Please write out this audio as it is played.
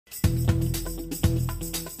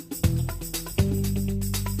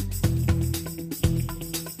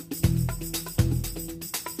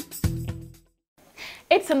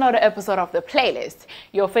another episode of The Playlist,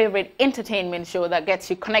 your favorite entertainment show that gets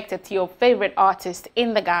you connected to your favorite artist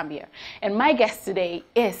in the Gambia. And my guest today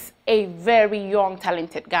is a very young,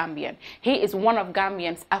 talented Gambian. He is one of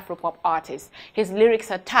Gambian's Afropop artists. His lyrics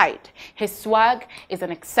are tight. His swag is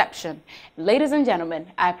an exception. Ladies and gentlemen,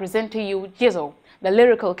 I present to you Jizzle, the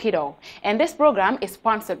lyrical kiddo. And this program is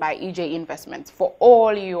sponsored by EJ Investments. For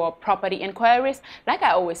all your property inquiries, like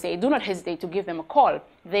I always say, do not hesitate to give them a call.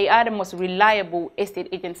 They are the most reliable estate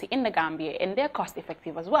agency in the Gambia, and they're cost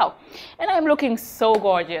effective as well. And I'm looking so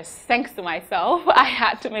gorgeous, thanks to myself. I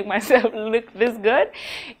had to make myself look this good.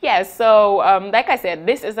 Yeah, so like I said,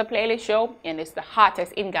 this is a playlist show, and it's the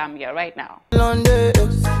hottest in Gambia right now. I'm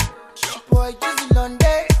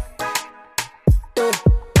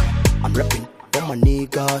repping for my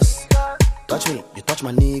niggas. Touch me, you touch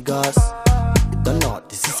my niggas. You don't know,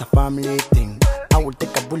 this is a family thing. I will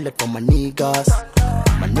take a bullet for my niggas.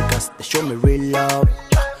 My niggas, they show me real love.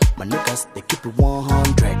 My niggas, they keep it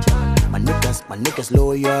 100. My niggas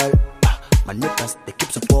loyal. My niggas, they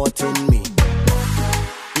keep supporting me.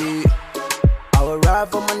 Yeah. I will ride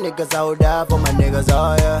for my niggas, I will die for my niggas,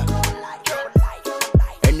 oh yeah.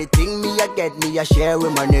 Anything me I get, me I share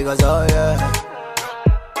with my niggas, oh yeah.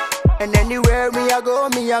 And anywhere me I go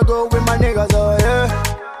with my niggas, oh yeah.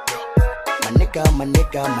 My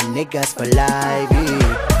niggas for life, yeah.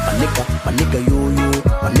 My nigga, you,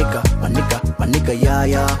 my nigga, yeah. My nigga,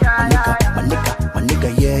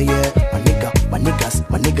 yeah.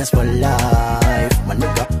 My niggas for life. My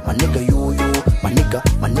nigga, you, my nigga,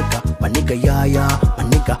 yeah. My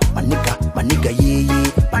nigga, yeah.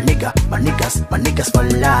 My niggas for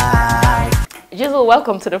life. Jizzle,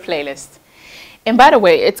 welcome to the playlist. And by the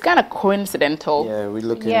way, it's kind of coincidental. Yeah, we're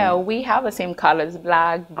looking. Yeah, we have the same colors: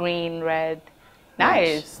 black, green, red.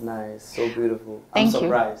 Nice. Nice. So beautiful. Thank I'm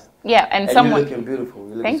surprised. you. Yeah, and You're someone. looking beautiful.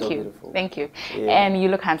 You're looking so beautiful. Thank you. Yeah. And you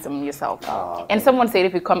look handsome yourself. Oh, and someone said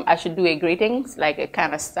if you come, I should do a greetings, like a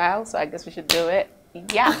kind of style. So I guess we should do it.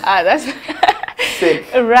 Yeah, that's sick.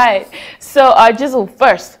 Right. So, Jizzle,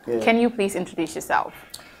 first, can you please introduce yourself?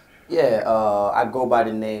 Yeah, I go by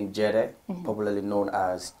the name Jede, popularly known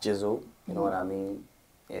as Jizzle. You know what I mean?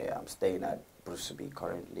 Yeah, I'm staying at Bruceby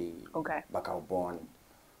currently. Okay. Bacau born,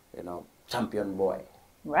 you know, champion boy.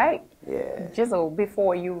 Right. Yeah. Jizzle,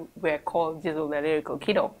 before you were called Jizzle the lyrical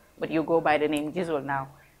kiddo, but you go by the name Jizzle now.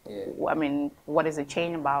 Yeah. I mean, what is the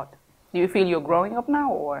change about? Do you feel you're growing up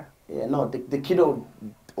now, or? Yeah, no, the kiddo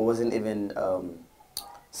wasn't even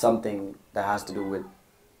something that has to do with,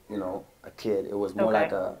 you know, a kid. It was more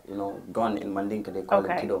like a, you know, gun in Mandinka, they call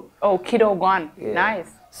it kiddo. Oh, kiddo gun. Yeah. Nice.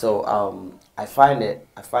 So I kind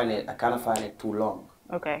of find it too long.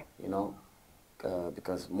 Okay. You know,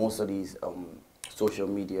 because most of these social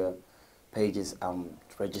media pages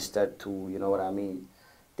registered to, you know what I mean?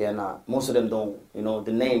 They're not. Most of them don't. You know,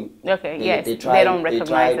 the name. Okay. They don't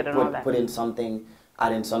recognize it and all that. Put in something,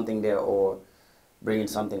 adding something there, or bringing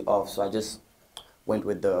something off. So I just went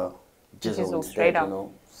with the Jizzle instead, straight up. You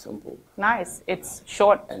know, simple. Nice. It's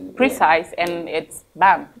short, and precise, and it's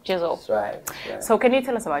bam, Jizzle. That's right. That's right. So can you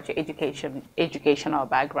tell us about your educational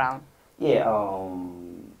background? Yeah.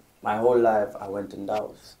 My whole life I went in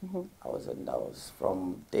Daos. I was in Daos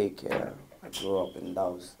from daycare. I grew up in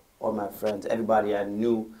Daos. All my friends, everybody I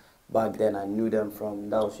knew back then, I knew them from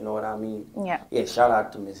Daos. You know what I mean? Yeah. Yeah. Shout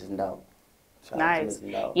out to Mrs. Daos. Nice.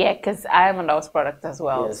 Yeah, because I'm a Daos product as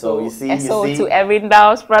well. Yeah, so you see, to every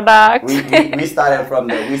Daos product. we started from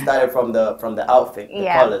the outfit, the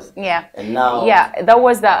colors. Yeah. And now. Yeah, that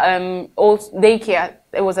was the old daycare.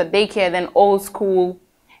 It was a daycare, then old school.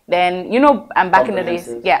 Then, you know, back in the days,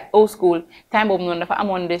 yeah, old school. Time I'm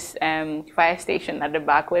on this fire station at the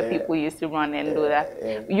back where people used to run and do that.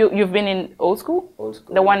 Yeah. You've been in old school? Old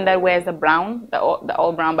school. The one that wears the brown, the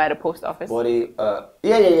all brown by the post office? Body,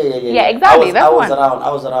 yeah, exactly. I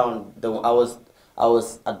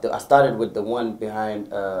started with the one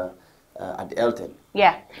behind at the Elton.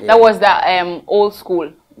 Yeah, that was the old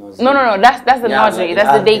school. No, that's the nursery.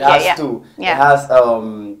 That's the daycare. It has two. Yeah. It has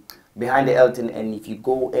behind the Elton, and if you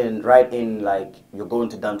go in right in, like you're going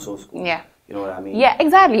to Danso school. Yeah. You know what I mean? Yeah,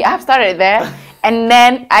 exactly. I've started there, and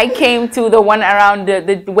then I came to the one around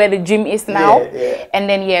the where the gym is now, and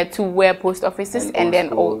then to where post offices, and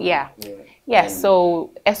then so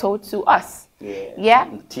SO to us. Yeah.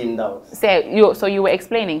 Team down. So you were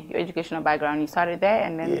explaining your educational background. You started there,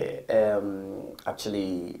 and then. Yeah.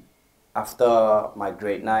 Actually, after my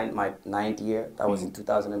grade 9, my 9th year, that was in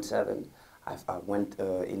 2007. I went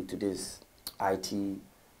into this IT,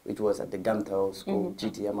 which was at the Gantel school,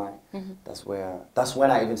 GTMI. That's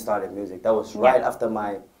when I even started music. That was right after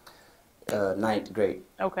my 9th grade.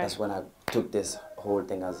 Okay. That's when I took this whole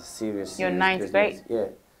thing as a serious. Your ninth business. grade? Yeah.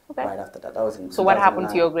 Okay. Right after that, that was in. So what happened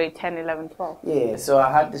to 2009. your grade 10, 11, 12? Yeah, so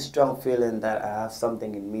I had this strong feeling that I have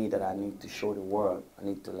something in me that I need to show the world. I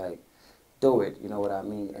need to like do it, you know what I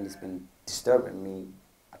mean? And it's been disturbing me.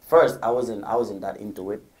 At first, I wasn't that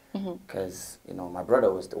into it because you know my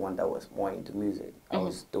brother was the one that was more into music. I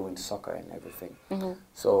was doing soccer and everything.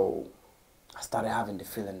 So I started having the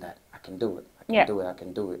feeling that I can do it. I can do it. I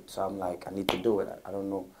can do it. So I'm like, I need to do it. I don't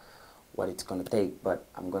know what it's gonna take, but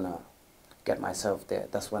I'm gonna get myself there.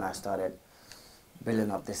 That's when I started building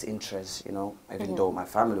up this interest, you know, even though my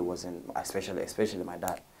family wasn't, especially my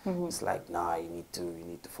dad. It's like, nah, you need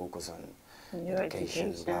to focus on Your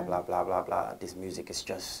education, blah blah blah blah blah. This music is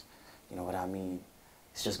just, you know what I mean?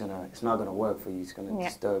 It's not gonna work for you. It's gonna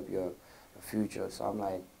disturb your future. So I'm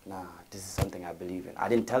like, nah, this is something I believe in. I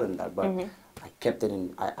didn't tell him that, but I kept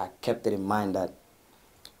it in mind that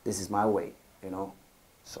this is my way, you know.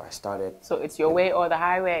 So I started. So it's your way or the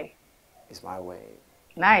highway? It's my way.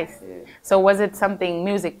 Nice. Yeah. So was it something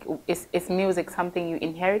is music something you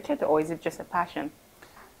inherited, or is it just a passion?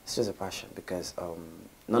 It's just a passion because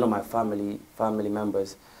none of my family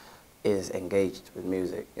members is engaged with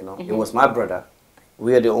music, you know. It was my brother.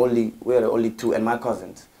 We are the only two, and my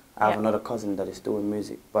cousins. I have another cousin that is doing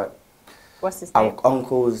music, but what's his name? our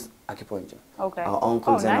uncles, acupuncture. Okay. Our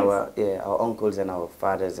uncles and nice. our uncles and our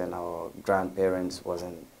fathers and our grandparents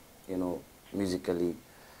wasn't, you know, musically,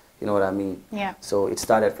 you know what I mean? Yeah. So it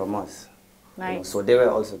started from us. Nice. You know? So they were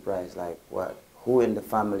all surprised, like, what? Who in the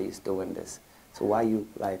family is doing this? So why you,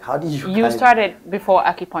 like, how did you? You started before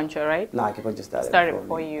acupuncture, right? No, acupuncture started. Started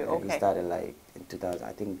before you. Yeah, Okay. he started like in 2000.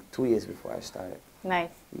 I think 2 years before I started.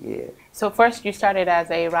 Nice. Yeah. So first you started as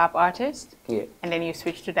a rap artist. Yeah. And then you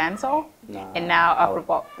switched to dancehall. Nah, and now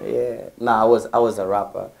Afropop. Yeah. No, I was a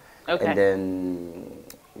rapper. Okay. And then,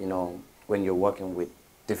 you know, when you're working with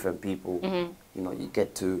different people, you know, you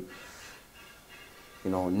get to,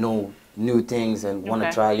 you know new things and want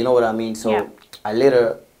to try. You know what I mean? So I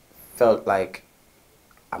later felt like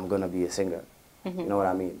I'm gonna be a singer. You know what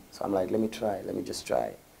I mean? So I'm like, let me just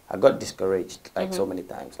try. I got discouraged like so many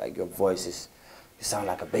times. Like your voice is, you sound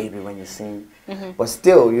like a baby when you sing. But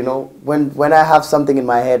still, you know, when I have something in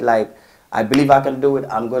my head, like I believe I can do it,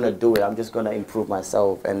 I'm gonna do it. I'm just gonna improve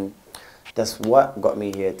myself, and that's what got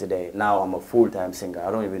me here today. Now I'm a full-time singer.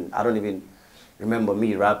 I don't even remember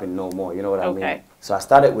me rapping no more. You know what I mean? So I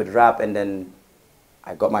started with rap, and then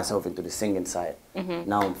I got myself into the singing side.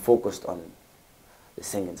 Now I'm focused on the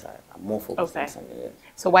singing side. I'm more focused on singing. Yeah.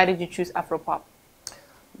 So why did you choose Afropop?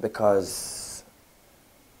 Because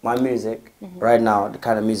my music right now, the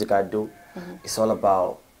kind of music I do, it's all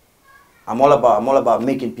about. I'm all about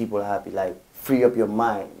making people happy. Like free up your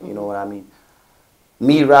mind. You know what I mean?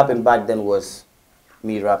 Me rapping back then was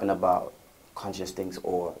me rapping about conscious things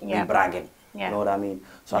or me bragging. You know what I mean?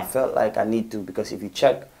 So I felt like I need to, because if you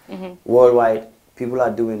check worldwide, people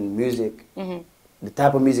are doing music. The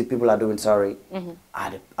type of music people are doing,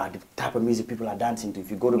 are the type of music people are dancing to. If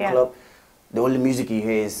you go to the club, the only music you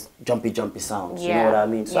hear is jumpy sounds. You know what I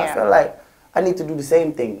mean? So I felt like I need to do the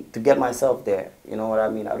same thing to get myself there. You know what I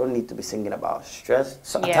mean? I don't need to be singing about stress.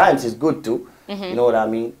 So at times it's good too. You know what I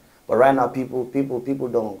mean? But right now people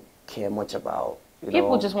don't care much about.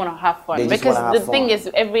 People just want to have fun, because the thing is,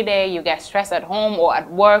 every day you get stressed at home or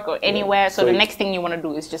at work or anywhere. So the next thing you want to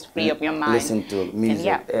do is just free up your mind. Listen to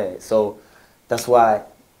music. So that's why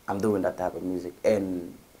I'm doing that type of music,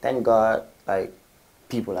 and thank God, like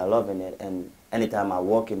people are loving it. And anytime I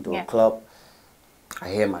walk into a club, I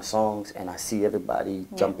hear my songs and I see everybody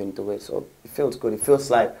jump into it. So it feels good. It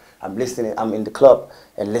feels like I'm in the club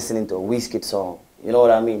and listening to a Wizkid song. You know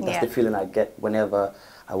what I mean? That's the feeling I get whenever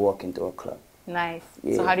I walk into a club. Nice.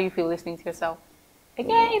 So how do you feel listening to yourself? Like,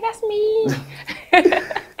 hey, that's me.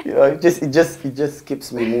 You know, it just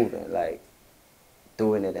keeps me moving, like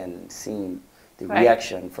doing it and seeing the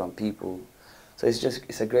reaction from people. So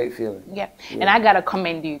it's a great feeling. Yeah. And I gotta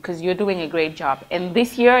commend you, because you're doing a great job. And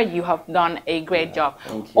this year you have done a great job.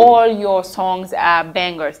 Thank you. All your songs are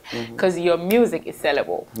bangers, because your music is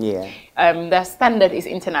sellable. Yeah. The standard is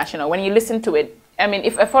international. When you listen to it, I mean,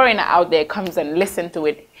 if a foreigner out there comes and listen to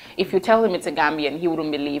it, if you tell him it's a Gambian, he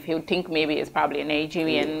wouldn't believe. He would think maybe it's probably a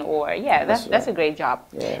Nigerian or, that's a great job.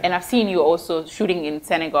 Yeah. And I've seen you also shooting in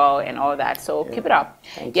Senegal and all that, so keep it up.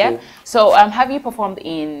 Thank you. So have you performed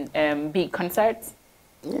in big concerts?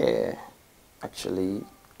 Yeah, actually,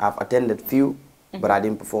 I've attended few, but I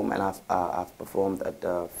didn't perform, and I've performed at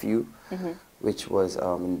a few, which was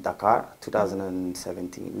in Dakar,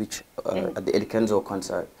 2017, which at the Eddie Kenzo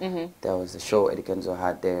concert, there was a show Eddie Kenzo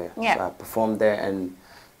had there. So I performed there, and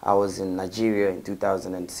I was in Nigeria in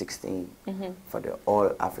 2016 for the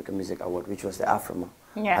All African Music Award, which was the Afroma.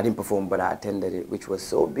 Yeah. I didn't perform, but I attended it, which was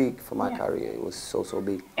so big for my career. It was so, so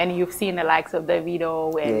big. And you've seen the likes of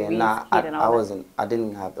Davido and Yeah, nah, and all that? I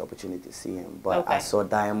didn't have the opportunity to see him, but Okay. I saw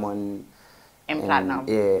Diamond. And Platinum.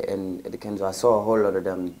 Yeah, and the Kenzo. I saw a whole lot of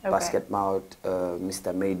them. Okay. Basket Mouth,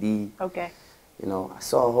 Mr. Maydi. Okay. You know, I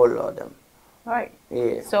saw a whole lot of them. All right.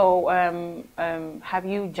 Yeah. So, have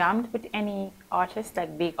you jammed with any artists,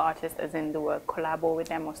 like big artists, as in do a collabo with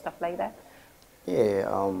them or stuff like that? Yeah,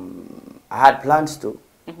 I had plans to,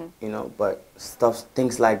 you know, but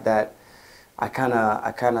things like that, I kind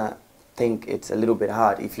of think it's a little bit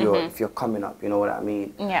hard if you're coming up. You know what I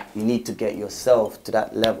mean? Yeah. You need to get yourself to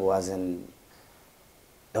that level, as in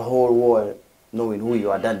the whole world knowing who you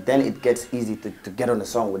are. Then it gets easy to get on a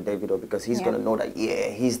song with Davido, because he's gonna know that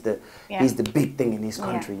he's the big thing in his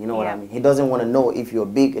country. You know what I mean? He doesn't want to know if you're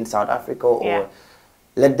big in South Africa, or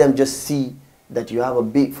let them just see that you have a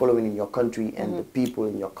big following in your country, and the people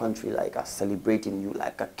in your country like are celebrating you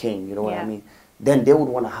like a king. You know what I mean? Then they would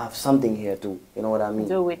want to have something here too. You know what I mean?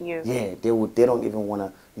 Do with you. Yeah, they would. They don't even want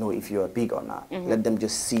to know if you're big or not. Let them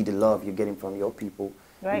just see the love you're getting from your people.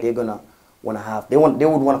 Right. They're gonna want to have. They would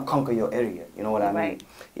want to conquer your area. You know what I mean? Right.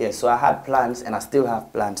 Yeah. So I had plans, and I still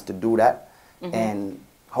have plans to do that. And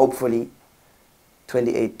hopefully,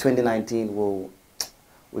 2019 will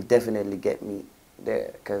definitely get me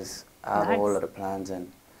there, because I have a whole lot of plans,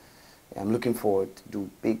 and I'm looking forward to do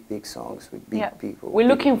big songs with big people. We're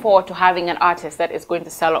looking forward to having an artist that is going to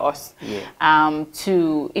sell us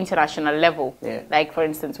to international level. Yeah. Like, for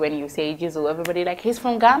instance, when you say Jizzle, everybody like, he's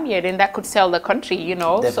from Gambia, then that could sell the country, you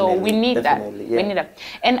know? So we need that. Yeah. We need that.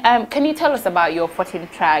 And can you tell us about your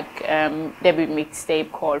 14-track debut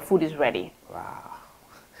mixtape called Food is Ready? Wow.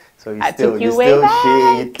 So I took you way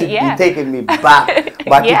back. You're taking me back to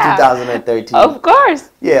 2013. Of course.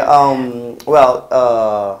 Yeah. Well,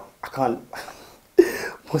 I can't.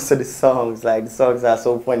 Most of the songs are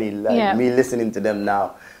so funny. Like me listening to them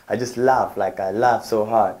now, I just laugh. Like, I laugh so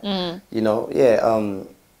hard. You know. Yeah.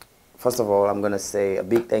 First of all, I'm gonna say a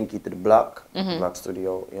big thank you to the Block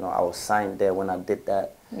Studio. You know, I was signed there when I did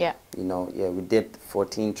that. Yeah. You know. Yeah, we did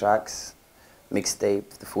 14 tracks,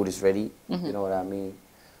 mixtape. The Food is Ready. You know what I mean?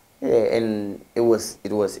 Yeah, and it was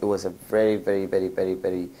a very, very, very, very,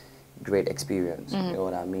 very great experience. You know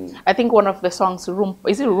what I mean? I think one of the songs,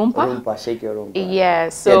 is it Rumpa? Rumpa, Shake Your Rumpa. Yeah,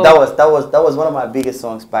 so yeah, that was one of my biggest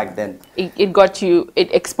songs back then. It got you,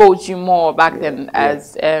 it exposed you more back then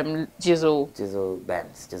as Jizzle.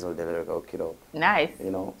 Jizzle the lyrical kiddo. Nice.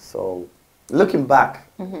 You know, so looking back,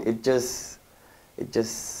 it just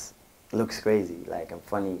looks crazy. Like, I'm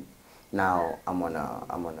funny. Now I'm on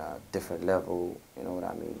a different level. You know what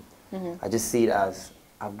I mean? I just see it as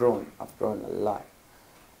I've grown a lot,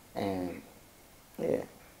 and yeah.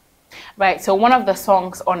 Right. So one of the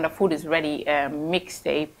songs on the Food is Ready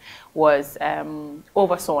mixtape was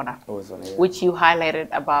Over Sauna, which you highlighted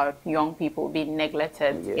about young people being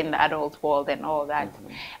neglected in the adult world and all that.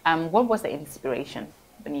 What was the inspiration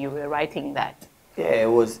when you were writing that? Yeah, it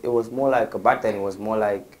was more like, back then it was more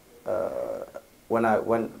like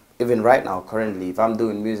when even right now, currently, if I'm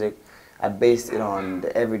doing music, I base it on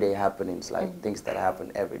the everyday happenings, like things that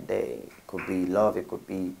happen every day. It could be love, it could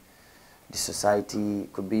be the society,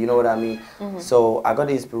 it could be, you know what I mean? So I got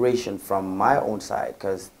the inspiration from my own side,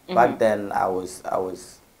 because back then I was,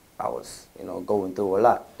 you know, going through a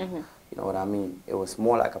lot. You know what I mean? It was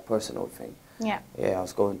more like a personal thing. Yeah. Yeah, I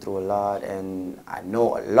was going through a lot, and I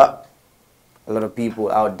know a lot of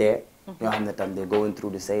people out there, you know, and they're going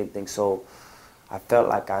through the same thing. So I felt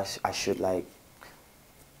like I should, like,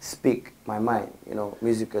 speak my mind, you know,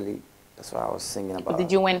 musically. That's what I was singing about.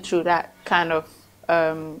 Did you went through that kind of,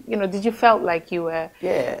 you know, did you felt like you were...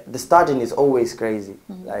 Yeah, the starting is always crazy.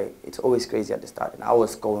 Like, it's always crazy at the starting. I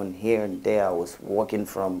was going here and there. I was walking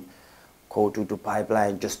from Kotu to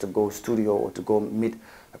Pipeline just to go studio or to go meet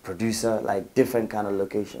a producer, like different kind of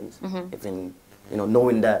locations. Even, you know,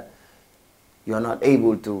 knowing that you're not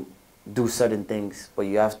able to do certain things, but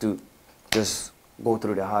you have to just go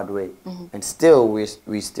through the hard way. And still,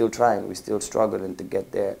 we're still trying, we're still struggling to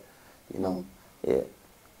get there, you know. Yeah.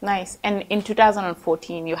 Nice. And in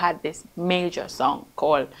 2014, you had this major song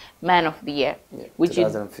called Man of the Year. Yeah, which it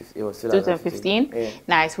was 2015? Yeah.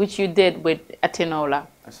 Nice, which you did with Atinola.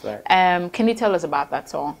 That's right. Can you tell us about that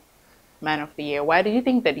song, Man of the Year? Why do you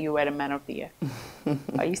think that you were the Man of the Year?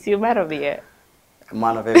 Are you still Man of the Year?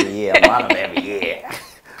 Man of every year, Man of every year.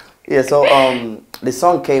 Yeah, so the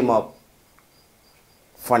song came up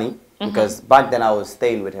funny, because back then I was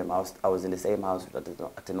staying with him. I was in the same house with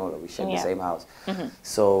Atenola. We shared the same house.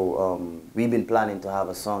 So we've been planning to have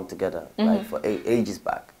a song together like for ages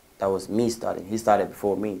back. That was me starting. He started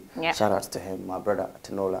before me. Shout outs to him, my brother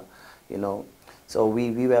Atenola, you know. So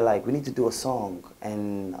we were like, we need to do a song.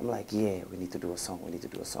 And I'm like, yeah, we need to do a song. We need to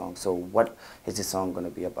do a song. So what is this song going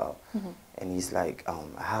to be about? And he's like,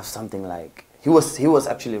 I have something like, he was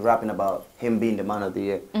actually rapping about him being the man of the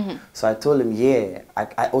year. So I told him, yeah,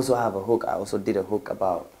 I also have a hook. I also did a hook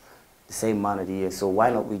about the same man of the year. So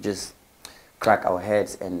why not we just crack our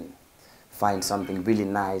heads and find something really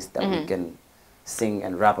nice that we can sing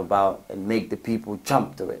and rap about and make the people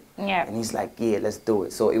jump to it. And he's like, yeah, let's do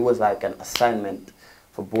it. So it was like an assignment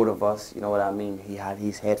for both of us, you know what I mean? He had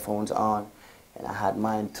his headphones on and I had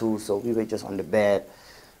mine too. So we were just on the bed,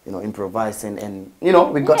 you know, improvising, and you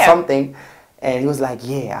know, we got something. And he was like,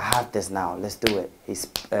 yeah, I have this now, let's do it. He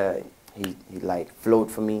like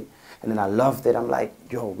flowed for me. And then I loved it. I'm like,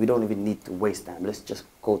 yo, we don't even need to waste time. Let's just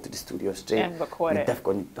go to the studio straight and record it.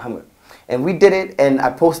 And we did it, and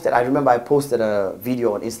I remember I posted a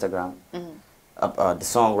video on Instagram, the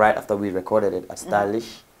song right after we recorded it at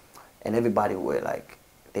Stylish, and everybody were like,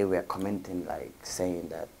 they were commenting, like saying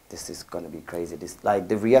that this is gonna be crazy. This, like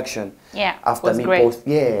the reaction after me post,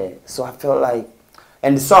 so I felt like,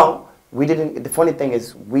 and the song, we didn't, the funny thing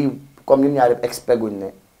is, we community expecting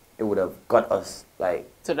it would have got us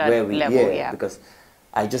like to that where we, level, because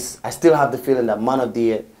I still have the feeling that man of the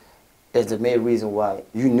year is the main reason why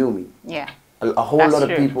you knew me. A whole lot of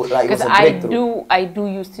people, like, it was a breakthrough. I do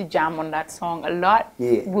used to jam on that song a lot.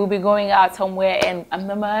 We'll be going out somewhere and I'm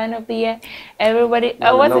the man of the year. Everybody,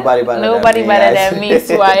 nobody better than me,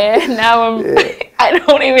 so now I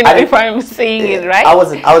don't even know if I'm saying it right. I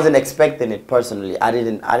wasn't expecting it personally. I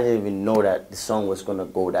didn't even know that the song was gonna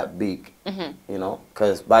go that big. You know,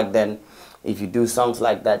 because back then, if you do songs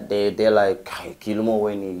like that, they're like, hey,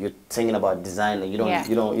 you're singing about designer. You know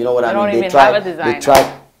what I mean? They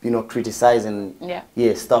try, you know, criticizing,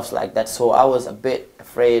 stuffs like that. So I was a bit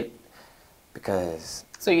afraid because.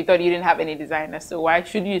 So you thought you didn't have any designer, so why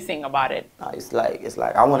should you sing about it? It's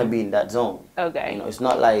like I want to be in that zone. Okay. You know, it's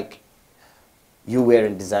not like you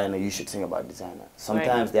wearing designer, you should sing about designer.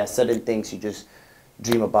 Sometimes there are certain things you just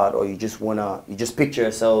dream about, or you just picture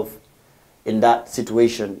yourself in that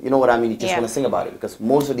situation. You know what I mean? You just want to sing about it, because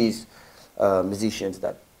most of these musicians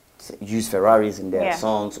that use Ferraris in their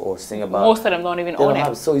songs or sing about, most of them don't even own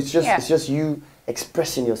it. So it's just you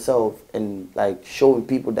expressing yourself and like showing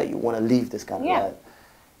people that you want to live this kind of life.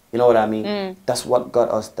 You know what I mean? That's what got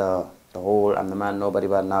us the whole I'm the man, nobody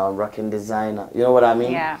but now, I'm rocking designer. You know what I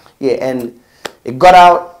mean? Yeah, and it got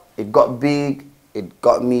out, it got big, it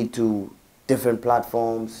got me to different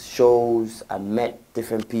platforms, shows, I met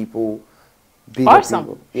different people.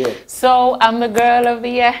 Awesome. People. So I'm the girl of the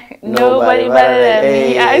year. Nobody better than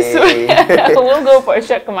me. I swear. We'll go for a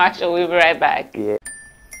short commercial. We'll be right back.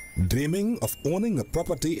 Dreaming of owning a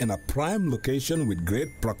property in a prime location with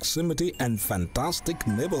great proximity and fantastic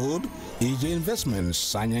neighborhood? EJ Investments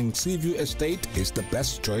Sanyang Seaview Estate is the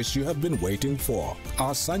best choice you have been waiting for.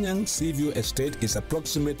 Our Sanyang Seaview Estate is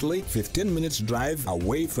approximately 15 minutes drive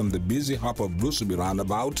away from the busy hub of Brusubi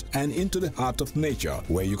roundabout and into the heart of nature,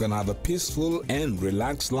 where you can have a peaceful and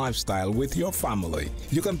relaxed lifestyle with your family.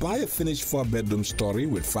 You can buy a finished 4-bedroom story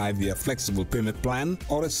with 5-year flexible payment plan,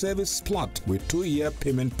 or a service plot with 2-year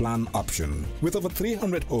payment plan option. With over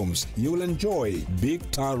 300 homes, you will enjoy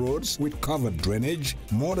big tar roads with covered drainage,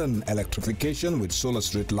 modern electrification with solar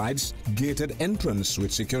street lights, gated entrance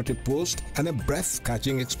with security post, and a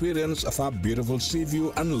breath-catching experience of our beautiful sea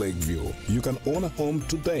view and lake view. You can own a home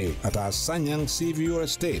today at our Sanyang Seaview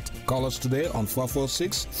Estate. Call us today on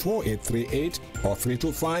 446-4838 or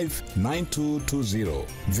 325-9220.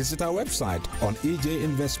 Visit our website on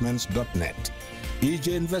ejinvestments.net. EJ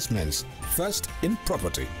Investments, first in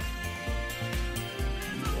property.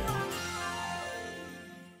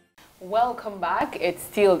 Welcome back. It's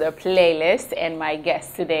still the playlist, and my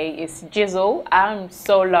guest today is Jizzle. I am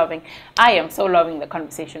so loving the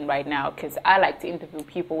conversation right now, because I like to interview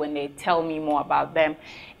people when they tell me more about them,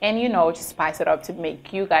 and you know, just spice it up to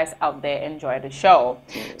make you guys out there enjoy the show.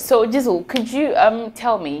 So Jizzle, could you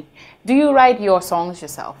tell me, do you write your songs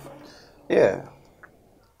yourself? Yeah.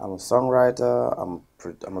 I'm a songwriter,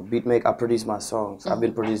 I'm a beat maker, I produce my songs. I've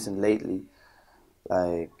been producing lately.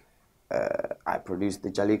 Like, I produced the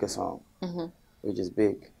Jalika song, which is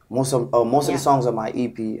big. Most of the songs on my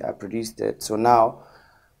EP, I produced it. So now,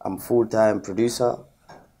 I'm a full-time producer,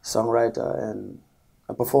 songwriter, and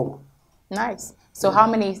a performer. Nice. So how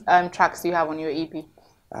many tracks do you have on your EP?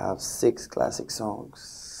 I have 6 classic songs.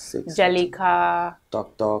 6. Jalika.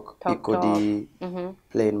 Talk Talk, Ikodi,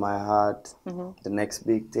 Playing My Heart, The Next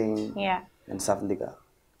Big Thing, Yeah. and Safndiga.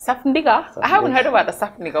 Safndiga? I haven't heard about the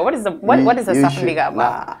Safndiga. What is the what is the Safndiga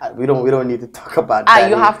about? Nah, we don't need to talk about that.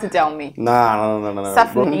 You have to tell me. Nah, no.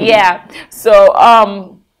 Safndiga. Yeah. So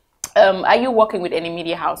are you working with any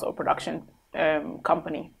media house or production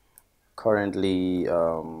company? Currently,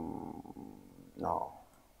 no.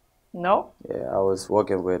 No? Yeah, I was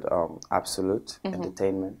working with Absolute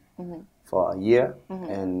Entertainment for a year,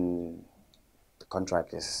 and the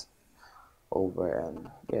contract is over, and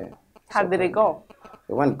yeah. How did it go?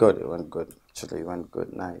 It went good. Actually, it went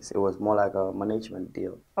good. Nice. It was more like a management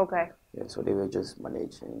deal. Okay. Yeah, so they were just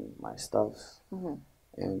managing my stuff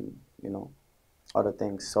and, other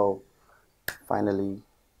things. So finally,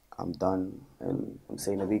 I'm done, and I'm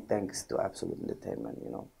saying a big thanks to Absolute Entertainment,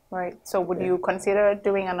 Right. So would you consider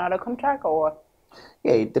doing another contract or?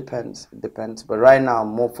 Yeah, it depends. But right now, I'm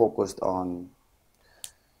more focused on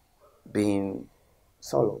being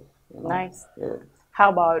solo. Nice. Yeah. How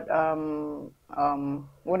about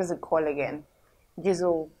what is it called again?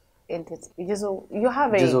 Jizzle. Jizzle. You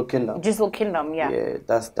have a Jizzle Kingdom. Jizzle Kingdom. Yeah. Yeah,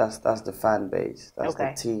 that's the fan base. That's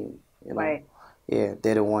Okay. the team. Right. Yeah,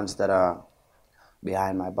 they're the ones that are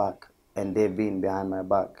behind my back, and they've been behind my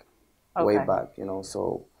back way back.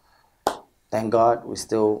 So thank God we're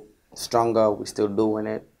still stronger. We're still doing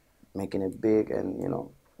it, making it big, and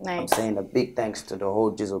Nice. I'm saying a big thanks to the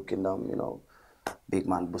whole Jizzle Kingdom. Big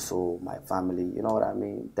Man Busso, my family. You know what I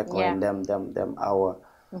mean? Declan, them, our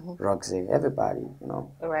Roxy, everybody.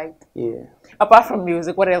 Right. Yeah. Apart from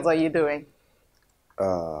music, what else are you doing?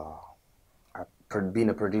 Being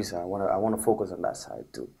a producer, I wanna focus on that side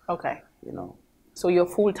too. Okay. So you're a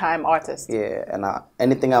full-time artist. Yeah, and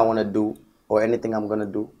anything I want to do or anything I'm gonna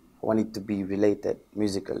do, I want it to be related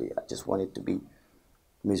musically. I just want it to be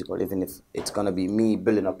musical, even if it's gonna be me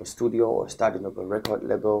building up a studio or starting up a record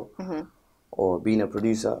label, or being a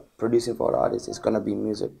producer, producing for an artist. It's gonna be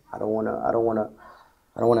music. I don't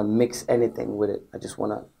wanna mix anything with it. I just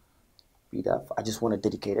wanna be that. I just wanna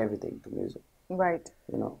dedicate everything to music. Right.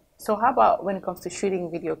 So how about when it comes to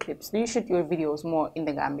shooting video clips? Do you shoot your videos more in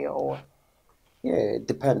the Gambia or? Yeah, it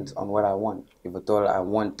depends on what I want. If at all I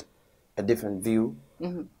want a different view,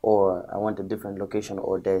 or I want a different location,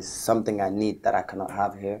 or there's something I need that I cannot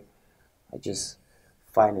have here, I just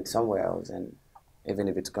find it somewhere else. And even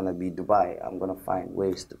if it's gonna be Dubai, I'm gonna find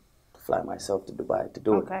ways to fly myself to Dubai to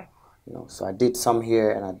do it. So I did some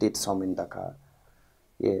here and I did some in Dakar.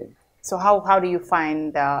 Yeah. So how do you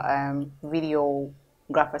find the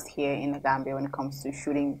videographers here in the Gambia when it comes to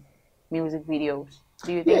shooting music videos?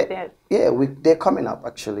 Do you think that? Yeah, they're coming up,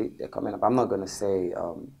 actually. They're coming up. I'm not going to say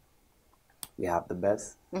we have the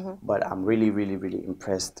best, but I'm really, really, really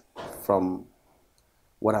impressed from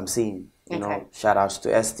what I'm seeing. Shout outs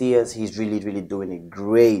to STS. He's really, really doing it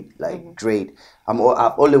great, great. I've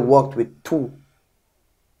only worked with 2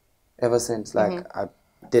 ever since. I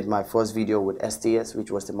did my first video with STS, which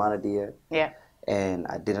was the Man of the Year. Yeah. And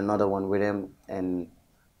I did another one with him, and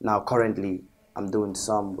now currently I'm doing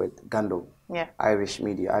some with Gando. Yeah. Irish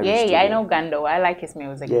media. I know Gando. I like his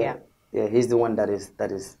music. Yeah, he's the one that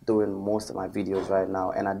is doing most of my videos right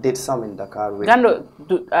now, and I did some in Dakar. With Gando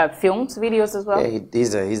films videos as well. Yeah,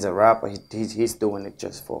 he's a rapper. He's doing it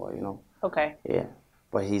just for Okay. Yeah,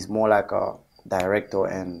 but he's more like a director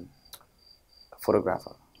and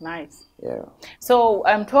photographer. Nice. Yeah. So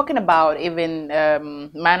I'm talking about even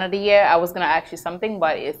Man of the Year. I was gonna ask you something,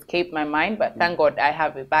 but it escaped my mind. But thank God I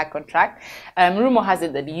have it back on track. Rumor has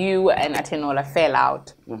it that you and Atinola fell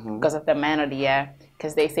out because of the Man of the Year.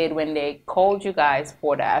 Because they said when they called you guys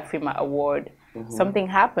for the Afrima Award, something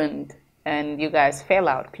happened and you guys fell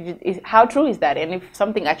out. How true is that? And if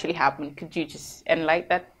something actually happened, could you just enlighten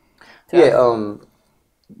that?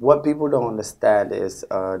 What people don't understand is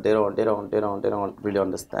they don't really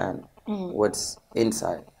understand what's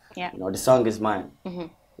inside. Yeah. The song is mine.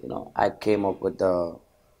 I came up with the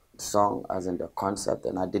song as in the concept,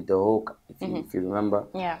 and I did the hook, if you remember.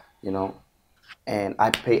 Yeah. And I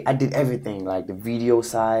did everything, like the video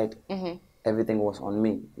side, everything was on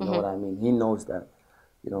me. You know what I mean? He knows that,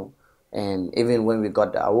 And even when we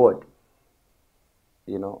got the award,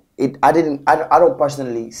 I don't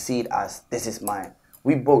personally see it as this is mine.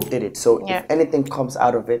 We both did it. So if anything comes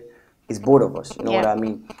out of it, it's both of us. You know what I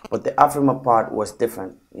mean? But the Afrima part was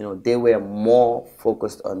different. They were more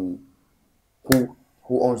focused on who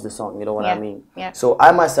owns the song. You know what I mean? Yeah. So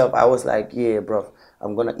I myself, I was like, yeah, bro,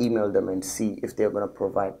 I'm going to email them and see if they're going to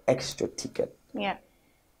provide extra ticket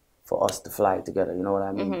for us to fly together. You know what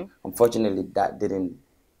I mean? Unfortunately, that didn't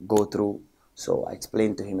go through. So I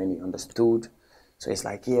explained to him and he understood. So it's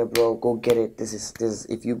like, yeah, bro, go get it. This is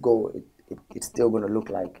if you go, it's still gonna look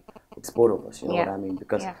like it's both of us. You know what I mean?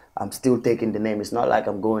 Because I'm still taking the name. It's not like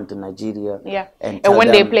I'm going to Nigeria. Yeah. And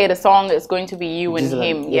when they play the song, it's going to be you and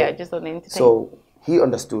him. Just on the entertainment. So he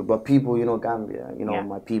understood, but people, you know, Gambia, you know,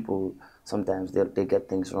 my people, sometimes they get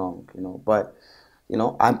things wrong, you know. But, you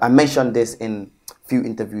know, I mentioned this in few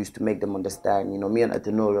interviews to make them understand, you know, me and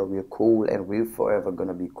Atenora, we're cool and we're forever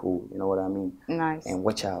gonna be cool, you know what I mean? Nice. And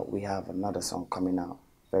watch out, we have another song coming out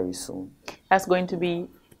very soon. That's going to be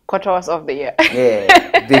Quarters of the Year.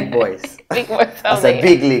 Yeah, big boys. Big boys of That's the a year.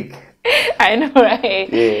 big league. I know, right?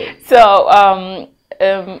 Yeah. So,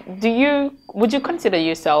 would you consider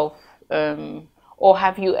yourself, or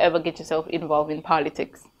have you ever get yourself involved in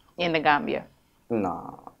politics in the Gambia?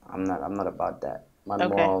 No, I'm not about that. My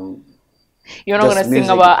mom. You're not gonna sing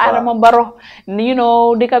about Adama Barrow, you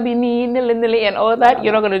know, Dekabini, Nili, and all that.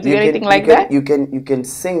 You're not gonna do anything like that. You can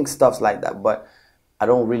sing stuff like that, but I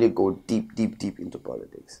don't really go deep into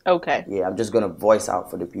politics. Okay. Yeah, I'm just gonna voice out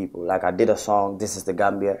for the people. Like I did a song, "This Is the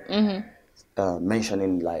Gambia,"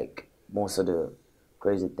 mentioning like most of the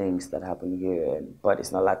crazy things that happen here, but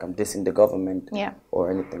it's not like I'm dissing the government or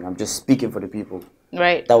anything. I'm just speaking for the people.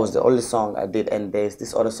 Right. That was the only song I did, and there's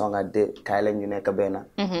this other song I did, Kylen Yunekabena.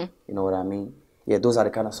 You know what I mean? Yeah, those are the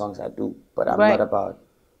kind of songs I do, but I'm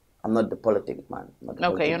not the politic man.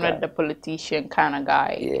 You're not the politician kind of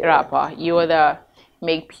guy, rapper. You're the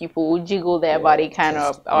make people jiggle their body kind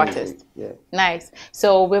of artist. Yeah. Nice.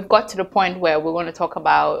 So we've got to the point where we're going to talk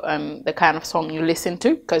about the kind of song you listen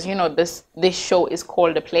to, because you know this show is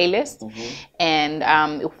called The Playlist, and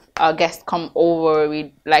if our guests come over,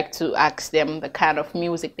 we'd like to ask them the kind of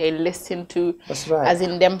music they listen to. That's right. As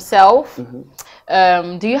in themselves.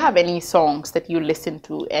 Do you have any songs that you listen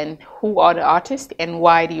to, and who are the artists, and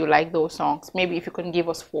why do you like those songs? Maybe if you can give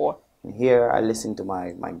us 4. Here I listen to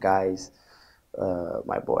my guys,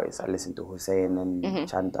 my boys. I listen to Hussein and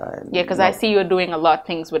Chanta. And, because I see you're doing a lot of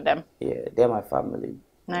things with them. Yeah, they're my family.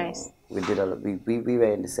 Nice. We did we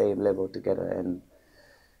were in the same level together, and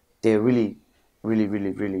they're really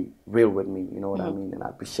real with me. You know what I mean? And I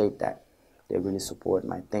appreciate that. They really support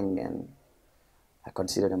my thing, and I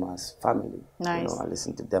consider them as family. Nice. You know, I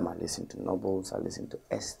listen to them. I listen to Nobles. I listen to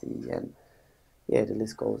ST, and yeah, the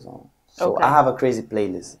list goes on. So I have a crazy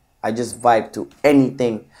playlist. I just vibe to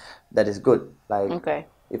anything that is good. Like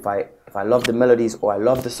if I love the melodies or I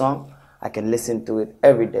love the song, I can listen to it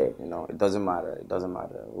every day. You know, it doesn't matter. It doesn't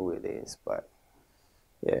matter who it is, but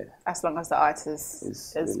yeah. As long as the artist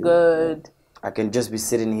is really good. I can just be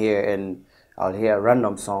sitting here and I'll hear a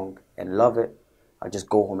random song and love it. I'll just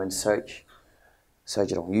go home and search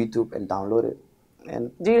it on YouTube and download it.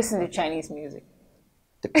 And do you listen to Chinese music?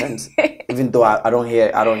 Depends. Even though I don't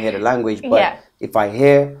hear the language, but if I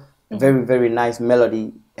hear very nice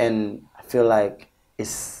melody and I feel like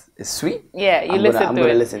it's sweet, I'm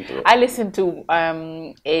gonna listen to it. I listen to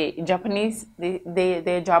a Japanese.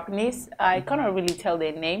 They're Japanese. I cannot really tell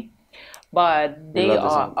their name, but they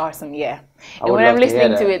are awesome. Yeah. And when I'm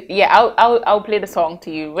listening to it, I'll play the song to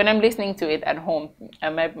you. When I'm listening to it at home,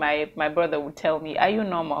 my brother would tell me, "Are you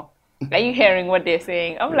normal? Are you hearing what they're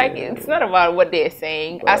saying?" I'm like, it's not about what they're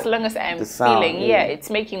saying. As long as I'm feeling, it's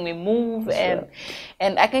making me move,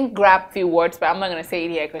 and I can grab a few words, but I'm not gonna say it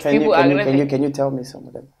here because people are gonna think. Can you tell me some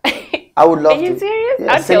of them? I would love to. Are you serious?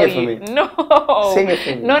 Yeah, I'll tell you. No, sing it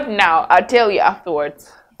for me. Not now. I'll tell you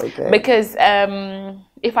afterwards. Okay. Because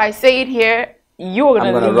if I say it here, you're gonna.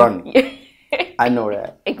 I'm gonna run. I know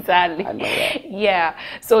that. Exactly. I know that. Yeah.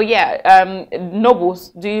 So Nobles,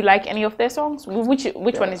 do you like any of their songs? Which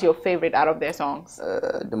one is your favorite out of their songs?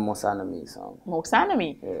 The Mosanami song.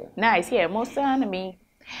 Mosanami? Yeah. Nice, yeah. Mosanami.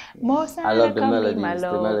 Mosanami. I love the melodies.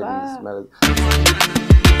 The melodies.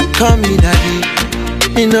 Call me daddy.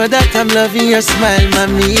 You know that I'm loving your smile,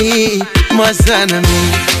 mommy. Mosanami.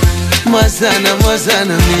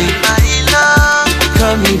 Mosanami.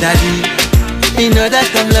 Call me daddy. You know that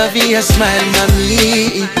I'm loving your smile,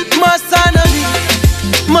 mommy.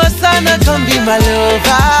 Mosana, come be my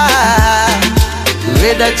lover.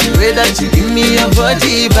 Way that you give me your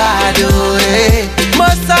body bad, oh, eh.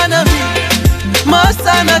 Mosana,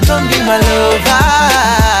 come be my lover.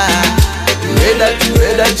 Way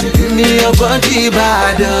that you give me your body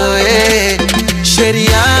bad, oh, eh. Sherian,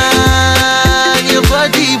 your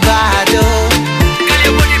body bad, oh.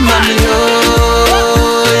 Mommy,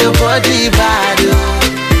 oh, your body bad, oh.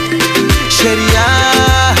 Sheria,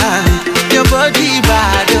 your body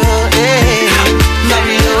bad, oh, eh.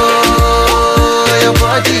 Mommy, oh, your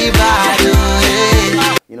body bad, oh,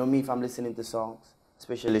 eh. You know me, if I'm listening to songs,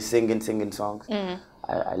 especially singing songs,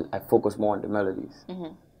 I focus more on the melodies.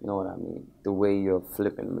 You know what I mean? The way you're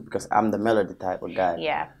flipping, because I'm the melody type of guy.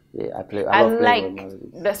 Yeah. Yeah, I love playing with like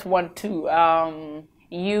melodies. this one too.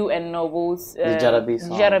 You and Noble's The Jarabi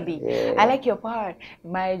song. Jarabi. Yeah. I like your part.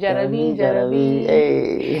 My Jarabi, Jarabi,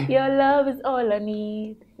 hey. your love is all I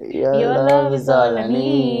need. Your love is all I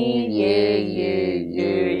need. Yeah, yeah,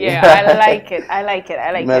 yeah. Yeah, I like it. I like it.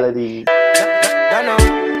 I like Melody.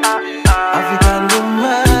 African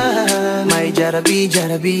woman, my Jarabi,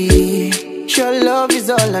 Jarabi. Your love is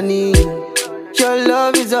all I need. Your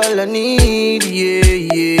love is all I need. Yeah,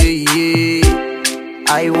 yeah, yeah.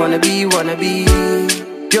 I wanna be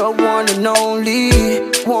your one and only,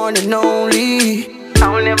 one and only. I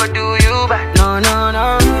will never do you back. No, no,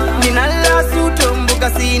 no. Nina la sutumbu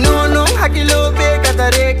casino no hakilo be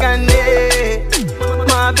katare kande.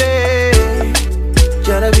 My babe,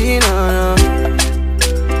 Jarabi, no, no.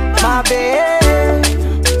 My babe,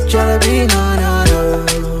 Jarabi, no, no, no.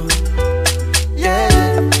 Yeah,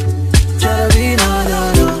 Jarabi, no, no,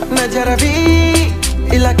 no. Na Jarabi,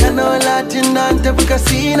 ila canola tinante bu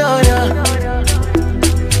casino, yeah.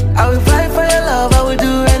 I will fight for your love, I will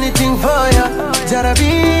do anything for you.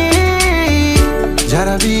 Jarabi,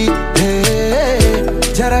 Jarabi, hey,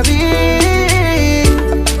 Jarabi,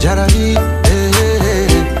 Jarabi, hey,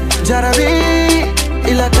 Jarabi,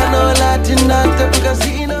 ila canola tinante bu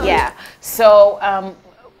casino. Yeah. So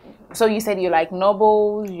so you said you like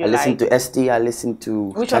Noble. You I listen like to ST, I listen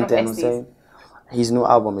to Which one of Chante ST's? Hussein. His new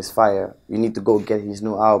album is fire. You need to go get his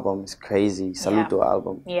new album. It's crazy. Saluto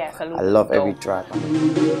album. Yeah, Saluto. I love every Dope. track.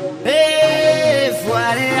 Hey,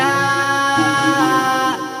 Fuarea,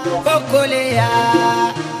 Focolea.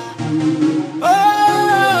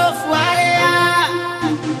 Oh, Fuarea,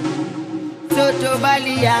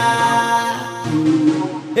 Sotobalia.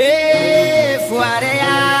 Hey,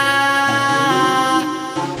 Fuarea,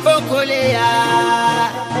 Focolea.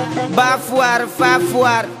 Bafuar,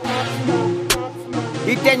 Fafuar.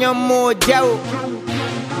 Itenyo mojao,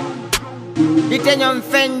 itenyo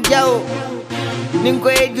mfenjao.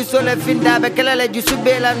 Ningo eju sole finda bekelele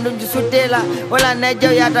jusubela ndujusutela wala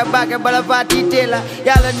nejo yata bake bala fati tela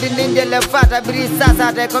yala ndinje le fata brisa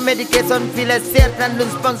sate ko medication file certain dun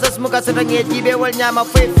sponsors muka soto ngejibe wal nyama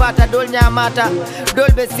fay fata dol nyamata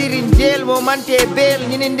dol be sirin jail mo mante bel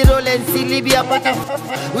nyini ndiro len silibia pata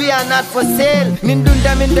we are not for sale min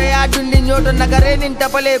dunda min do ya dundi nyodo nagare nin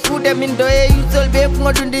tapale kude min do e usol be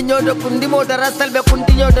ko dundi nyodo kundi mo da rastal be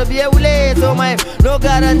kundi nyodo be wule so my no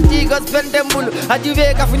guarantee go spend them bulu. Were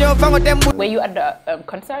you at the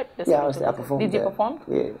concert? Yeah, I performed. Did you there. perform?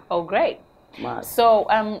 Yeah. Oh, great. Mad. So,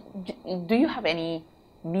 do you have any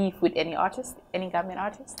beef with any artist, any Gambian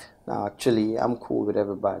artist? No, actually, I'm cool with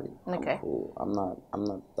everybody. Okay. I'm cool. I'm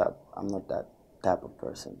not that type of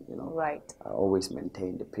person. You know. Right. I always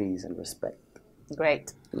maintain the peace and respect.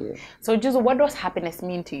 Great. Yeah. So, Jizzle, what does happiness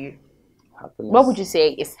mean to you? Happiness. What would you say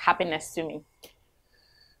is happiness to me?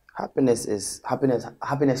 Happiness is happiness.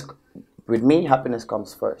 Happiness. With me, happiness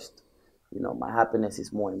comes first. You know, my happiness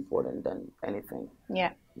is more important than anything.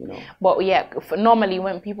 Yeah. You know. But yeah, normally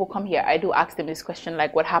when people come here, I do ask them this question,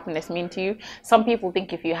 like, what happiness mean to you? Some people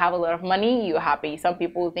think if you have a lot of money, you're happy. Some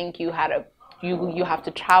people think you have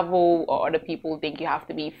to travel, or other people think you have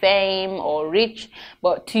to be fame or rich.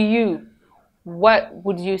 But to you, what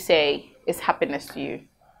would you say is happiness to you?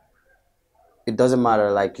 It doesn't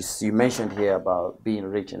matter, like you mentioned here about being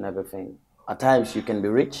rich and everything. At times you can be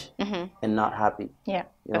rich and not happy. Yeah,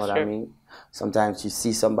 you know what true. I mean? Sometimes you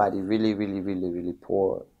see somebody really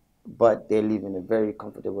poor, but they live in a very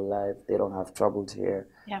comfortable life. They don't have troubles here.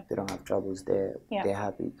 Yeah. They don't have troubles there. Yeah. They're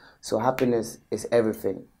happy. So happiness is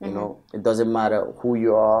everything, you know? It doesn't matter who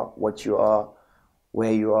you are, what you are,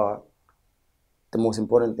 where you are. The most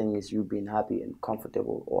important thing is you being happy and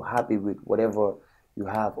comfortable, or happy with whatever you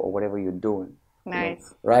have or whatever you're doing. Nice. You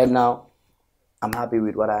know? Right now, I'm happy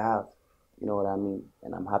with what I have. You know what I mean?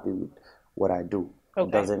 And I'm happy with what I do. Okay.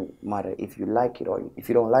 It doesn't matter if you like it or if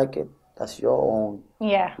you don't like it. That's your own.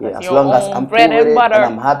 Yeah. As long as I'm cool with it and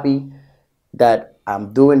I'm happy that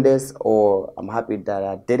I'm doing this, or I'm happy that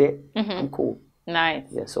I did it, I'm cool. Nice.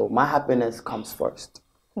 Yeah. So my happiness comes first.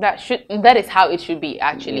 That is how it should be,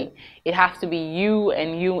 actually. Yeah. It has to be you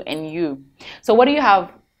and you and you. So what do you have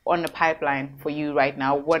on the pipeline for you right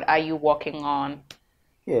now? What are you working on?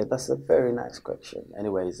 Yeah, that's a very nice question.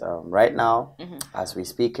 Anyways, right now, as we're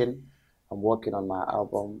speaking, I'm working on my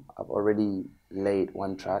album. I've already laid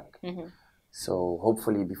one track. So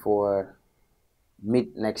hopefully before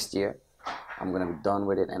mid next year, I'm going to be done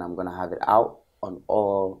with it, and I'm going to have it out on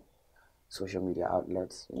all social media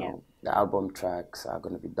outlets. You know, the album tracks are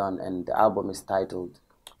going to be done, and the album is titled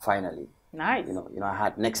Finally. Nice. You know, I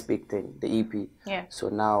had next big thing, the EP. Yeah. So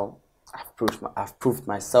now I've proved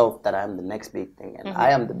myself that I'm the next big thing, and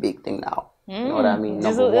I am the big thing now. You know what I mean?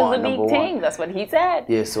 Jizzle is the big thing. That's what he said.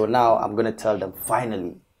 Yeah. So now I'm gonna tell them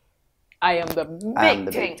finally. I am the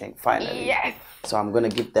big thing. Finally. Yes. So I'm gonna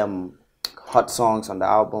give them hot songs on the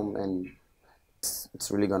album, and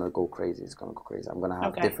it's really gonna go crazy. It's gonna go crazy. I'm gonna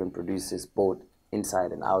have different producers, both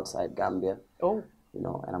inside and outside Gambia. Oh. You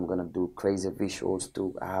know, and I'm gonna do crazy visuals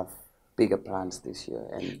too. I have bigger plans this year.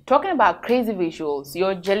 And talking about crazy visuals,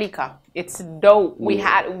 your Jalika, it's dope.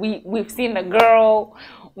 We've seen the girl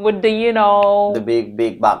with the, you know, the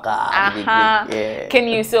big baka. Yeah. Can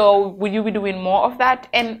you, so will you be doing more of that?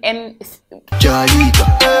 And Jalika,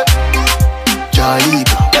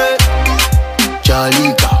 Jalika,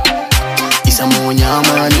 Jalika, Isamonya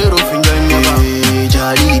manero fingane.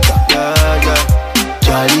 Jalika,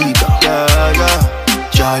 Jalika,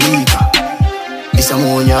 Jalika,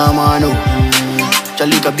 Isamonya mano.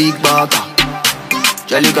 Jalika big baka,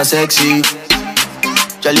 Jalika sexy,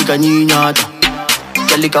 Jalika niñata,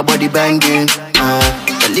 Jalika body banging,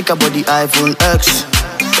 Jalika body iPhone X,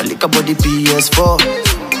 Jalika body PS4.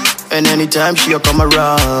 And anytime she come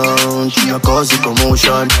around, she a cause a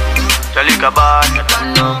commotion. Jalika bad,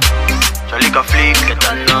 Jalika fleek,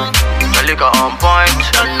 Jalika on point,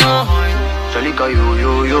 Jalika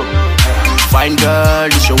yo. Fine girl,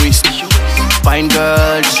 this your waist. Fine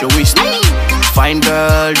girl, this your waist. Fine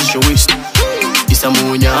girl, this your waist. It's a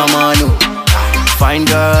munya mano. Fine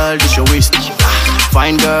girl, this your waist.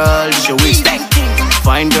 Fine girl, this your waist.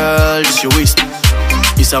 Fine girl, this your waist.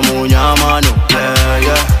 It's a munya mano.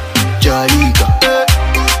 Yeah. Jalika.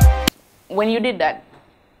 When you did that,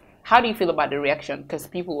 how do you feel about the reaction? Because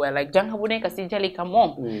people were like, "Jang habune kasi Jalika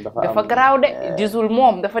mom, dafa crowd, Jizzle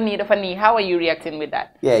mom, dafa ni." How are you reacting with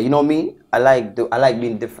that? Yeah, you know me. I like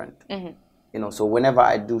being different. You know, so whenever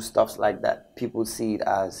I do stuff like that, people see it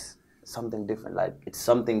as something different. Like it's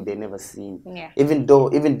something they never seen. Yeah.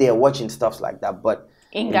 Even they're watching stuff like that, but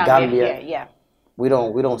in Gambia, we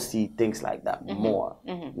don't see things like that more.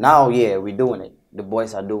 Now, yeah, we're doing it. The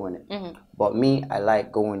boys are doing it. But me, I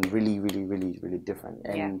like going really different.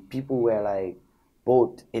 And people were like,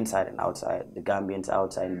 both inside and outside, the Gambians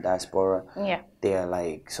outside in the diaspora, they're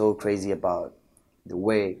like so crazy about the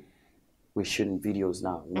way we're shooting videos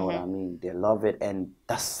now. You know what I mean? They love it, and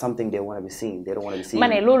that's something they want to be seeing. They don't want to be seeing.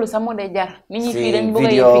 Seeing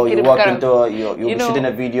video, you walk into, you'll be shooting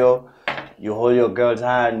a video, you hold your girl's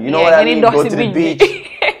hand. You know what I mean? Go to the beach.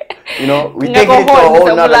 You know, we take it to a whole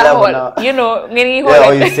nother level now. You know,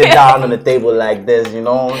 or you sit down on the table like this, you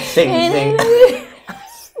know, sing.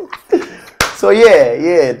 So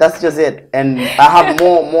yeah, that's just it. And I have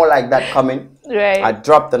more like that coming. Right. I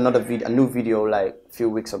dropped a new video like a few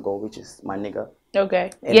weeks ago, which is my nigga. Okay.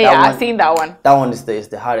 And I've seen that one. That one is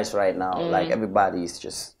the hardest right now. Like everybody is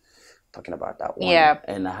just talking about that one. Yeah.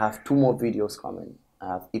 And I have 2 more videos coming. I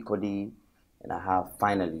have Ikodi, and I have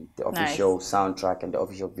finally the official soundtrack, and the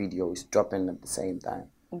official video is dropping at the same time.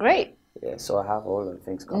 Great. Yeah, so I have all of the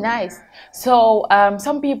things coming. Nice. So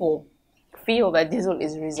some people feel that Jizzle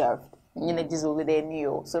is reserved. You know, Jizzle with their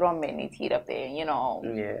new, so don't make it heat up there. You know.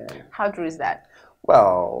 Yeah. How true is that?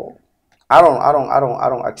 Well, I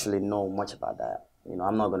don't actually know much about that. You know,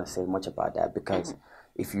 I'm not gonna say much about that because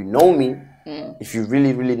if you know me, if you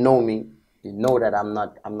really know me, you know that I'm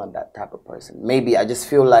not that type of person. Maybe I just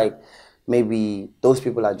feel like maybe those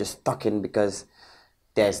people are just talking because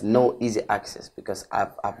there's no easy access. Because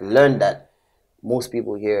I've learned that most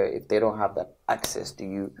people here, if they don't have that access to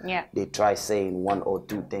you, they try saying 1 or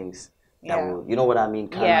 2 things. That will, you know what I mean?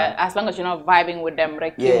 Kinda, as long as you're not vibing with them,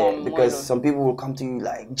 right? Yeah, because some people will come to you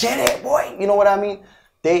like, Jenny, boy, you know what I mean?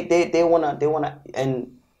 They wanna,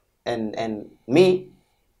 and me,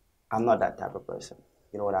 I'm not that type of person.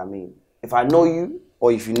 You know what I mean? If I know you,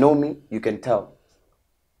 or if you know me, you can tell.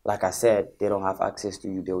 Like I said, they don't have access to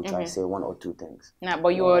you. They will try to say 1 or 2 things. Nah,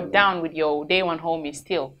 but you're down with your day one homie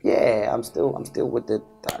still. Yeah, I'm still with it.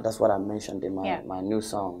 That's what I mentioned in my new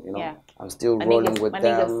song. You know, I'm still rolling with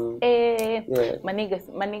them. My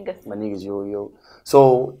niggas, yo.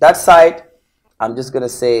 So that side, I'm just gonna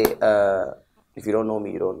say, if you don't know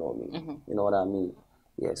me, you don't know me. You know what I mean?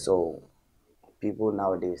 Yeah. So people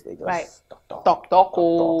nowadays, they just talk.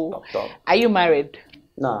 Are you married?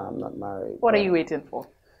 No, I'm not married. What are you waiting for?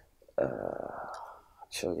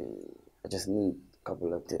 Actually, I just need a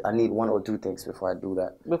couple of I need 1 or 2 things before I do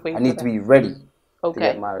that. I need to be ready to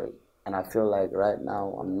get married. And I feel like right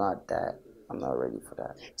now I'm not ready for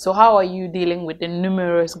that. So how are you dealing with the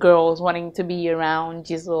numerous girls wanting to be around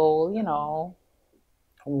Jizzle, you know?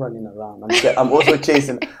 I'm running around. I'm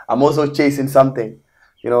also chasing something.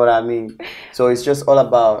 You know what I mean? So it's just all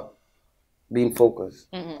about being focused.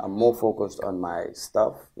 I'm more focused on my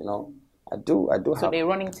stuff, you know. I do So they're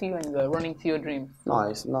running to you and you're running to your dreams? No,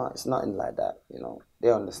 it's nothing like that, you know.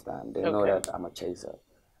 They understand. They know that I'm a chaser.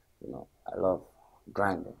 You know, I love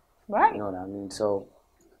grinding. Right. You know what I mean? So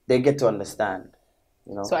they get to understand,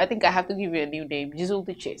 you know. So I think I have to give you a new name, Jizzle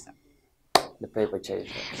the Chaser. The paper chaser.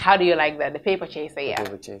 How do you like that? The paper chaser, yeah.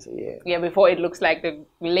 The paper chaser, yeah. Yeah, before it looks like the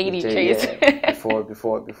lady chaser. Yeah.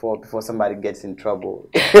 Before somebody gets in trouble.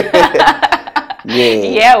 Yeah.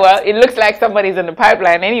 Yeah, well, it looks like somebody's in the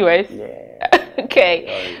pipeline anyways. Yeah.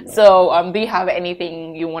 Okay. So do you have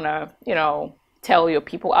anything you wanna, you know, tell your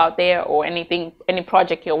people out there, or anything, any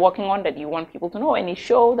project you're working on that you want people to know, any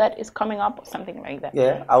show that is coming up or something like that?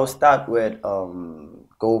 Yeah, I will start with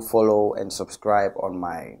go follow and subscribe on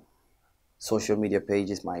my social media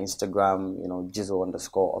pages, my Instagram, you know,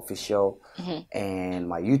 Jizzle_official, and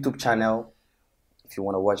my YouTube channel. If you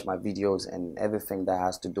want to watch my videos and everything that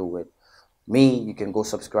has to do with me, you can go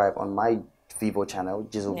subscribe on my Vivo channel,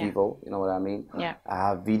 Jizzle Vivo, you know what I mean? Yeah. I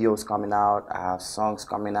have videos coming out, I have songs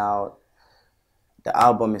coming out, the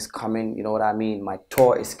album is coming, you know what I mean? My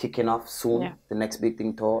tour is kicking off soon, the next big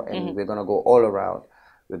thing tour, and we're going to go all around.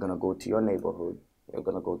 We're going to go to your neighborhood. We're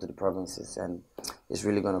going to go to the provinces, and it's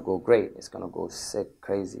really going to go great. It's going to go sick,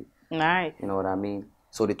 crazy. Nice. You know what I mean?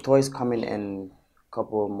 So the tour is coming, and a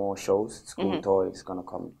couple more shows. School tour is going to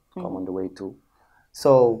come on the way too.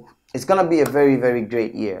 So it's going to be a very, very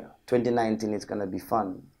great year. 2019 is going to be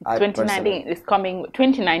fun. 2019 is coming.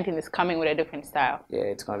 2019 is coming with a different style. Yeah,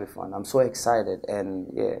 it's going to be fun. I'm so excited, and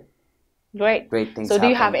yeah. Great. Great things So do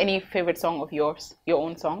you have happen. any favorite song of yours, your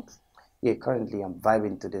own songs? Yeah, currently I'm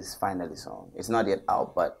vibing to this Finally song. It's not yet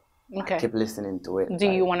out, but I keep listening to it. Do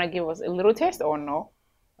you want to give us a little taste or no?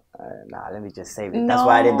 Nah, let me just save it. That's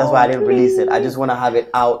why I didn't release it. I just want to have it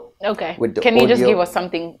out. Okay. With the Can you just audio. give us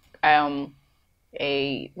something,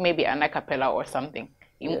 maybe an acapella or something,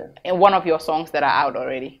 in one of your songs that are out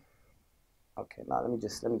already? Okay, now let me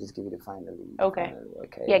just give you the Finally. Okay.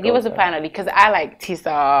 Okay. Yeah, give us a Finally, because I like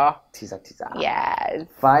teaser. Teaser. Yes.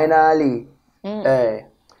 Finally. Hey.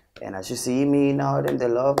 And as you see me now, them they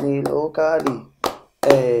love me locally.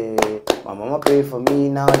 Hey, my mama pray for me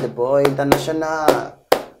now, the boy international.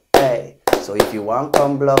 Hey, so if you want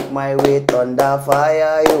come block my way, thunder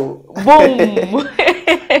fire you. Boom.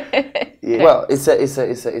 Yeah. Well, it's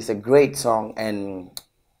a great song, and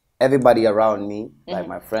everybody around me, like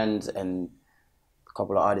my friends and a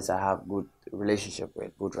couple of artists I have good relationship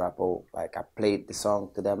with, good rapport, like I played the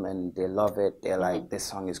song to them and they love it. They're like, this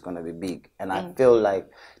song is gonna be big, and I feel like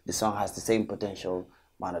the song has the same potential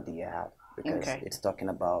Melody have, because it's talking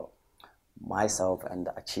about myself and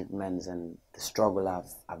the achievements and the struggle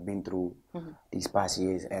I've been through these past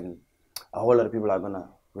years, and a whole lot of people are gonna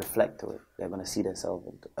reflect to it. They're gonna see themselves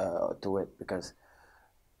to it, because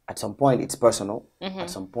at some point it's personal. At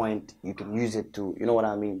some point you can use it to, you know what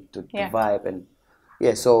I mean, to vibe. And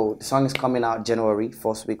yeah, so the song is coming out January,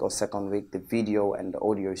 first week or second week. The video and the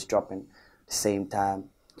audio is dropping the same time.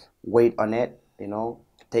 Wait on it, you know,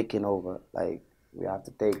 taking over. Like, we have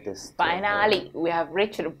to take this. Finally, we have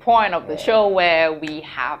reached the point of the show where we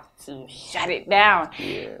have to shut it down.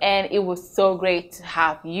 And it was so great to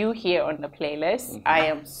have you here on the playlist. I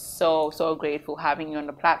am so grateful having you on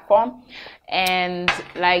the platform. And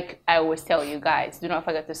like I always tell you guys, do not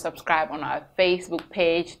forget to subscribe on our Facebook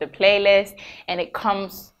page, The Playlist. And it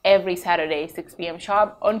comes every Saturday, 6 p.m.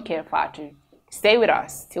 sharp on Kerr Fatou. Stay with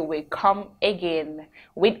us till we come again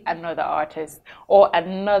with another artist or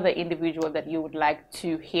another individual that you would like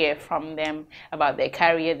to hear from them about their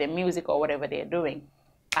career, their music, or whatever they're doing.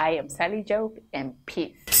 I am Sally Joke, and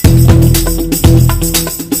peace.